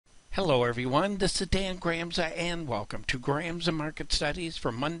Hello everyone, this is Dan Gramza and welcome to Gramza Market Studies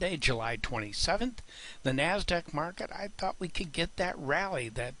for Monday, July 27th. The NASDAQ market, I thought we could get that rally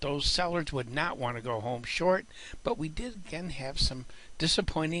that those sellers would not want to go home short, but we did again have some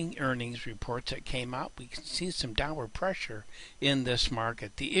disappointing earnings reports that came out. We can see some downward pressure in this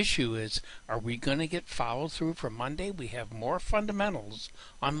market. The issue is, are we going to get follow through for Monday? We have more fundamentals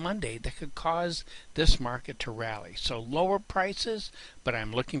on Monday that could cause this market to rally. So lower prices, but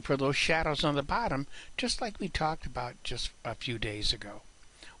I'm looking for those shadows on the bottom, just like we talked about just a few days ago.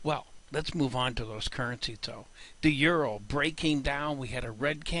 Well, let's move on to those currencies though. The euro breaking down. We had a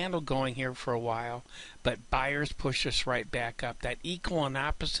red candle going here for a while, but buyers pushed us right back up. That equal and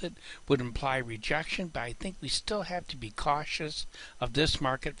opposite would imply rejection, but I think we still have to be cautious of this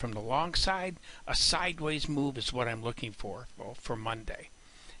market from the long side. A sideways move is what I'm looking for Monday.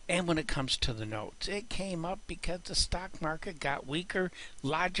 And when it comes to the notes, it came up because the stock market got weaker.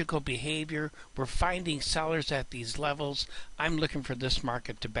 Logical behavior. We're finding sellers at these levels. I'm looking for this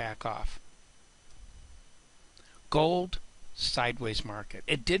market to back off. Gold, sideways market.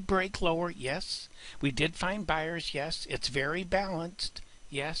 It did break lower, yes. We did find buyers, yes. It's very balanced,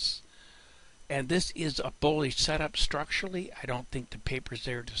 yes. And this is a bullish setup structurally. I don't think the paper's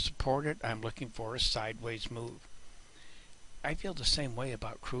there to support it. I'm looking for a sideways move. I feel the same way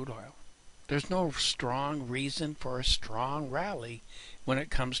about crude oil. There's no strong reason for a strong rally when it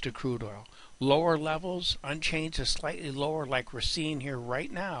comes to crude oil. Lower levels, unchanged to slightly lower like we're seeing here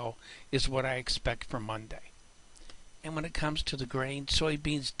right now, is what I expect for Monday. And when it comes to the grain,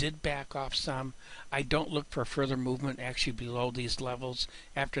 soybeans did back off some. I don't look for further movement actually below these levels.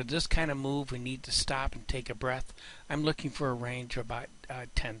 After this kind of move, we need to stop and take a breath. I'm looking for a range of about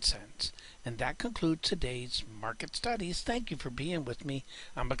 10 cents. And that concludes today's market studies. Thank you for being with me.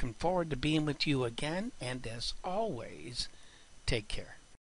 I'm looking forward to being with you again. And as always, take care.